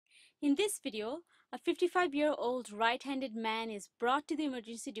In this video, a 55-year-old right-handed man is brought to the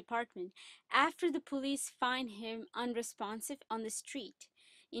emergency department after the police find him unresponsive on the street.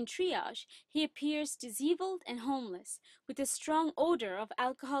 In triage, he appears disabled and homeless, with a strong odor of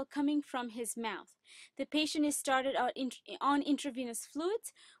alcohol coming from his mouth. The patient is started out on intravenous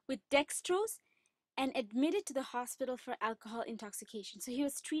fluids with dextrose and admitted to the hospital for alcohol intoxication. So he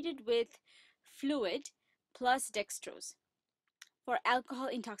was treated with fluid plus dextrose for alcohol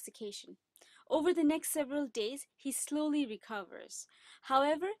intoxication. Over the next several days, he slowly recovers.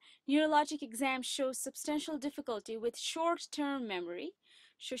 However, neurologic exams show substantial difficulty with short-term memory,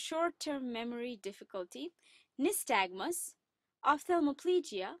 difficulty, nystagmus,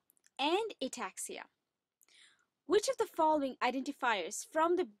 ophthalmoplegia, and ataxia. Which of the following identifiers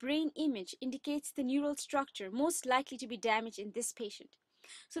from the brain image indicates the neural structure most likely to be damaged in this patient?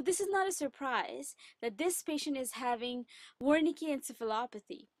 So this is not a surprise that this patient is having Wernicke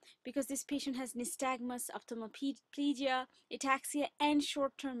encephalopathy because this patient has nystagmus, ophthalmoplegia, ataxia, and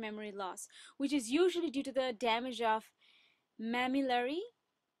short-term memory loss, which is usually due to the damage of mammillary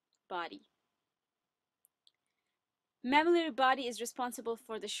body. Mammillary body is responsible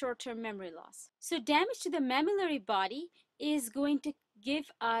for the short-term memory loss. So damage to the mammillary body is going to give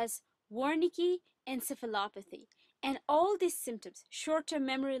us Wernicke encephalopathy. And all these symptoms, short-term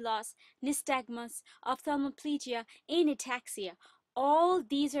memory loss, nystagmus, ophthalmoplegia, and ataxia, all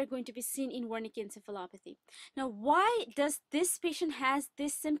these are going to be seen in Wernicke encephalopathy. Now, why does this patient has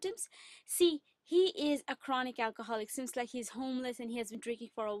these symptoms? See, he is a chronic alcoholic. Seems like he's homeless and he has been drinking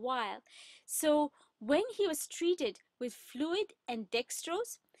for a while. So when he was treated with fluid and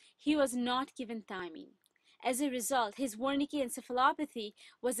dextrose, he was not given thiamine. As a result, his Wernicke encephalopathy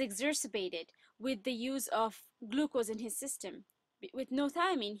was exacerbated with the use of glucose in his system. With no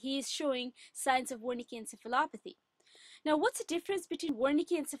thiamine, he is showing signs of Wernicke encephalopathy. Now, what's the difference between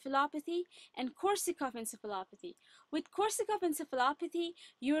Wernicke encephalopathy and Korsakoff encephalopathy? With Korsakoff encephalopathy,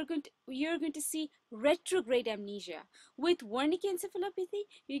 you're going to see retrograde amnesia. With Wernicke encephalopathy,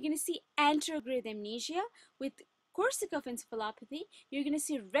 you're going to see anterograde amnesia. With Korsakoff encephalopathy, you're going to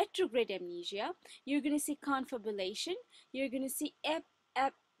see retrograde amnesia. You're going to see confabulation. You're going to see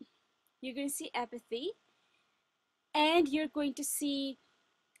apathy, and you're going to see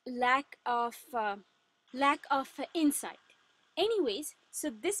lack of insight. Anyways, so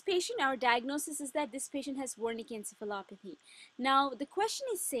this patient, our diagnosis is that this patient has Wernicke encephalopathy. Now, the question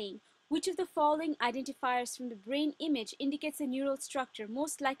is saying, which of the following identifiers from the brain image indicates a neural structure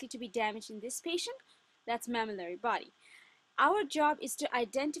most likely to be damaged in this patient? That's mammillary body. Our job is to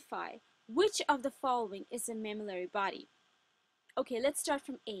identify which of the following is a mammillary body. Okay, let's start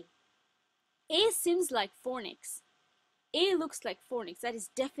from A. A seems like fornix. A looks like fornix. That is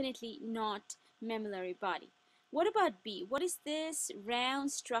definitely not mammillary body. What about B? What is this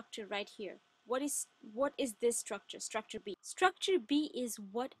round structure right here? What is this structure? Structure B. Structure B is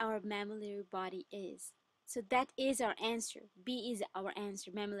what our mammillary body is. So that is our answer. B is our answer,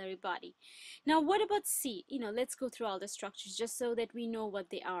 mammillary body. Now what about C? Let's go through all the structures just so that we know what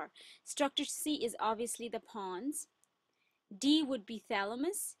they are. Structure C is obviously the pons. D would be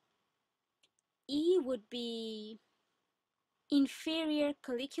thalamus. E would be inferior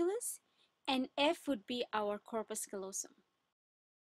colliculus, and F would be our corpus callosum.